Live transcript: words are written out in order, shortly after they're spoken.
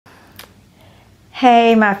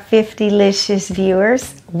Hey my fiftylicious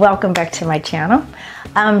viewers, welcome back to my channel.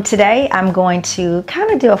 Today I'm going to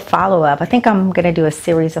kind of do a follow-up. I think I'm going to do a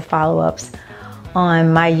series of follow-ups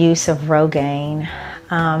on my use of Rogaine.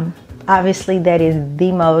 Obviously that is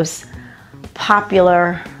the most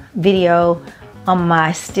popular video on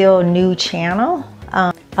my still new channel.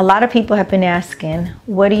 A lot of people have been asking,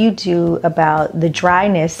 what do you do about the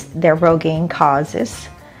dryness that Rogaine causes?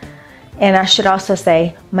 And I should also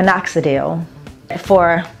say Minoxidil.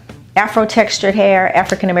 For Afro textured hair,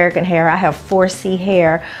 African American hair, I have 4C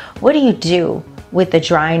hair. What do you do with the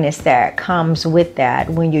dryness that comes with that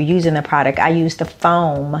when you're using the product? I use the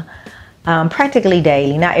foam practically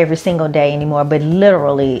daily, not every single day anymore, but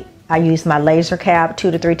literally I use my laser cap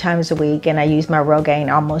 2 to 3 times a week, and I use my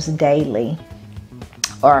Rogaine almost daily,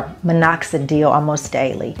 or Minoxidil almost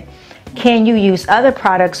daily. Can you use other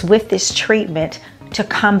products with this treatment to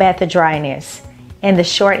combat the dryness? And the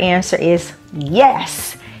short answer is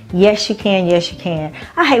yes. Yes, you can. Yes, you can.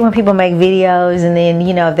 I hate when people make videos and then,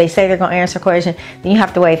 if they say they're going to answer a question, then you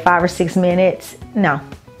have to wait 5 or 6 minutes. No,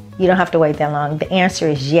 you don't have to wait that long. The answer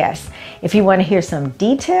is yes. If you want to hear some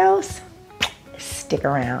details, stick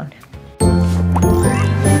around.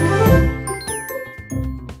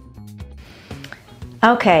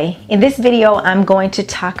 Okay, in this video, I'm going to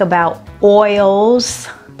talk about oils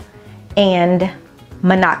and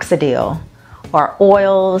Minoxidil, or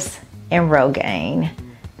oils and Rogaine.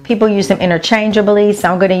 People use them interchangeably,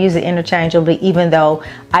 so I'm going to use it interchangeably, even though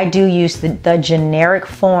I do use the generic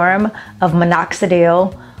form of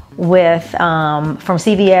Minoxidil with from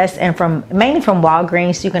CVS and mainly from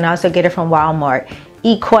Walgreens. You can also get it from Walmart.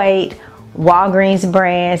 Equate, Walgreens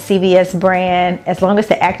brand, CVS brand, as long as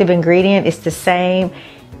the active ingredient is the same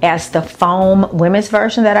as the foam women's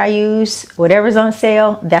version that I use. Whatever's on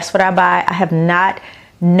sale, that's what I buy. I have not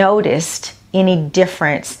noticed any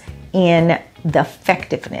difference in the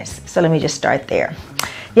effectiveness. So let me just start there.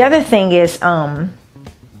 The other thing is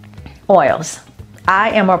oils.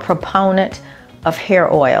 I am a proponent of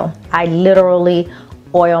hair oil. I literally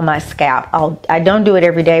oil my scalp. I don't do it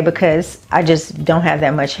every day because I just don't have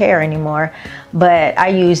that much hair anymore, but I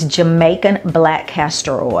use Jamaican black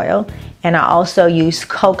castor oil, and I also use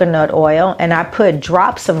coconut oil, and I put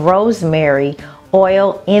drops of rosemary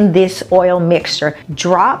oil in this oil mixture.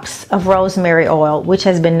 Drops of rosemary oil, which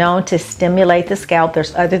has been known to stimulate the scalp.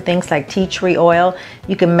 There's other things like tea tree oil.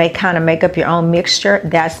 You can make up your own mixture.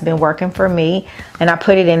 That's been working for me, and I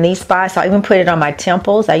put it in these spots. I even put it on my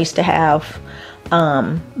temples. I used to have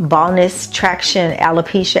baldness, traction,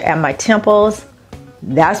 alopecia at my temples.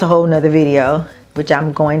 That's a whole nother video, which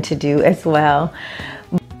I'm going to do as well.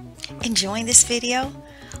 Enjoying this video?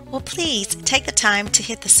 Well, please take the time to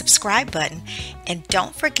hit the subscribe button, and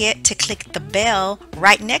don't forget to click the bell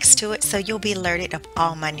right next to it so you'll be alerted of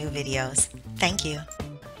all my new videos. Thank you.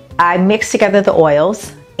 I mix together the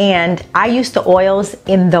oils, and I use the oils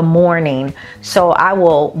in the morning. So I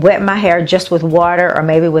will wet my hair just with water, or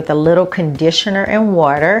maybe with a little conditioner and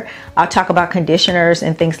water. I'll talk about conditioners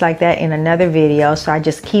and things like that in another video. So I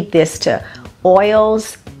just keep this to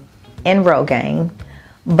oils and Rogaine.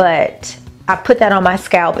 But I put that on my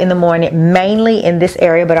scalp in the morning, mainly in this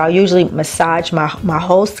area, but I'll usually massage my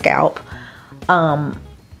whole scalp.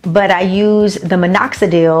 But I use the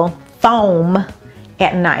Minoxidil foam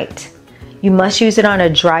at night. You must use it on a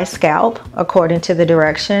dry scalp according to the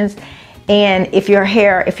directions. And if your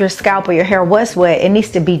scalp or your hair was wet, it needs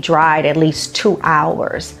to be dried at least 2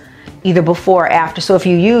 hours, either before or after. So if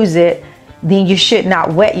you use it, then you should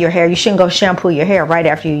not wet your hair. You shouldn't go shampoo your hair right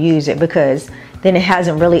after you use it, because then it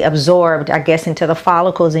hasn't really absorbed, I guess, into the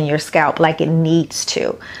follicles in your scalp like it needs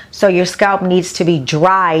to. So your scalp needs to be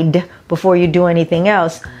dried before you do anything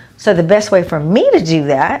else. So the best way for me to do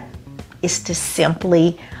that is to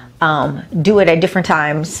simply do it at different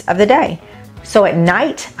times of the day. So at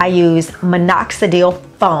night, I use Minoxidil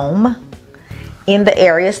foam in the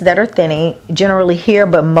areas that are thinning, generally here,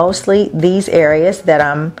 but mostly these areas that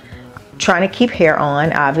I'm trying to keep hair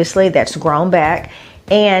on, obviously, that's grown back.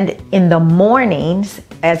 And in the mornings,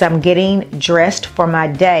 as I'm getting dressed for my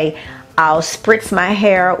day, I'll spritz my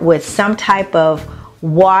hair with some type of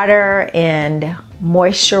water and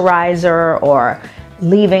moisturizer or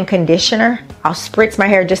leave-in conditioner. I'll spritz my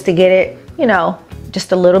hair just to get it,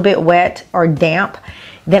 just a little bit wet or damp.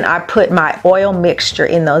 Then I put my oil mixture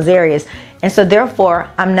in those areas. And so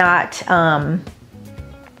therefore, I'm not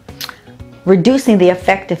reducing the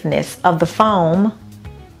effectiveness of the foam,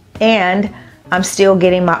 and I'm still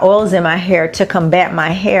getting my oils in my hair to combat my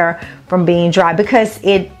hair from being dry, because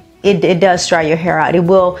it does dry your hair out. It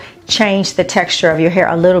will change the texture of your hair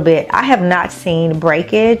a little bit. I have not seen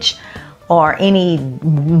breakage or any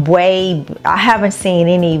way, I haven't seen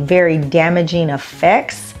any very damaging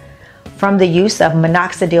effects from the use of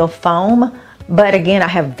minoxidil foam. But again, I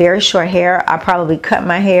have very short hair. I probably cut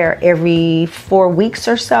my hair every 4 weeks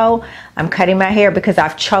or so. I'm cutting my hair because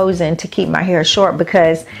I've chosen to keep my hair short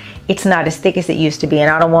because it's not as thick as it used to be. And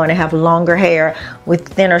I don't want to have longer hair with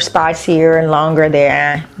thinner spots here and longer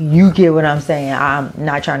there. You get what I'm saying. I'm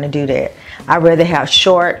not trying to do that. I'd rather have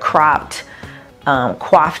short, cropped,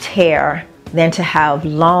 coiffed hair than to have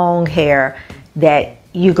long hair that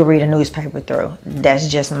you could read a newspaper through. That's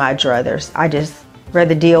just my druthers. I just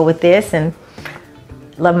rather deal with this and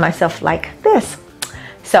love myself like this.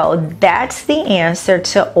 So that's the answer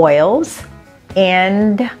to oils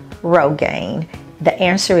and Rogaine. The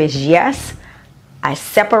answer is yes. I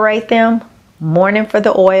separate them, morning for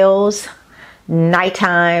the oils,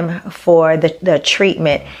 nighttime for the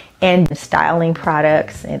treatment and styling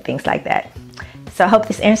products and things like that. So I hope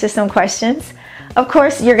this answers some questions. Of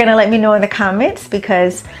course, you're gonna let me know in the comments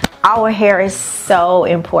because our hair is so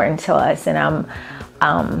important to us, and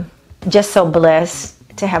I'm just so blessed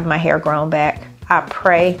to have my hair grown back. I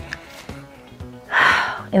pray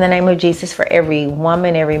in the name of Jesus for every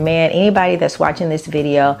woman, every man, anybody that's watching this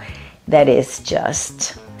video that is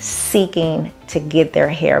just seeking to get their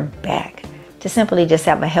hair back, to simply just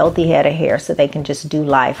have a healthy head of hair so they can just do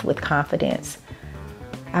life with confidence.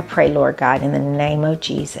 I pray, Lord God, in the name of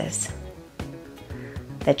Jesus,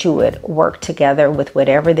 that you would work together with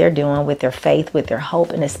whatever they're doing, with their faith, with their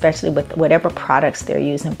hope, and especially with whatever products they're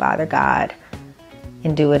using, Father God,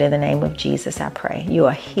 and do it in the name of Jesus, I pray. You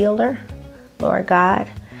are a healer, Lord God.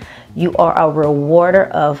 You are a rewarder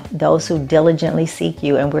of those who diligently seek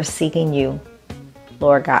you, and we're seeking you,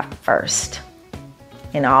 Lord God, first.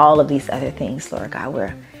 And all of these other things, Lord God,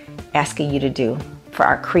 we're asking you to do for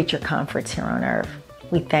our creature comforts here on earth.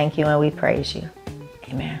 We thank you and we praise you.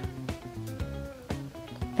 Amen.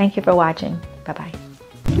 Thank you for watching. Bye-bye.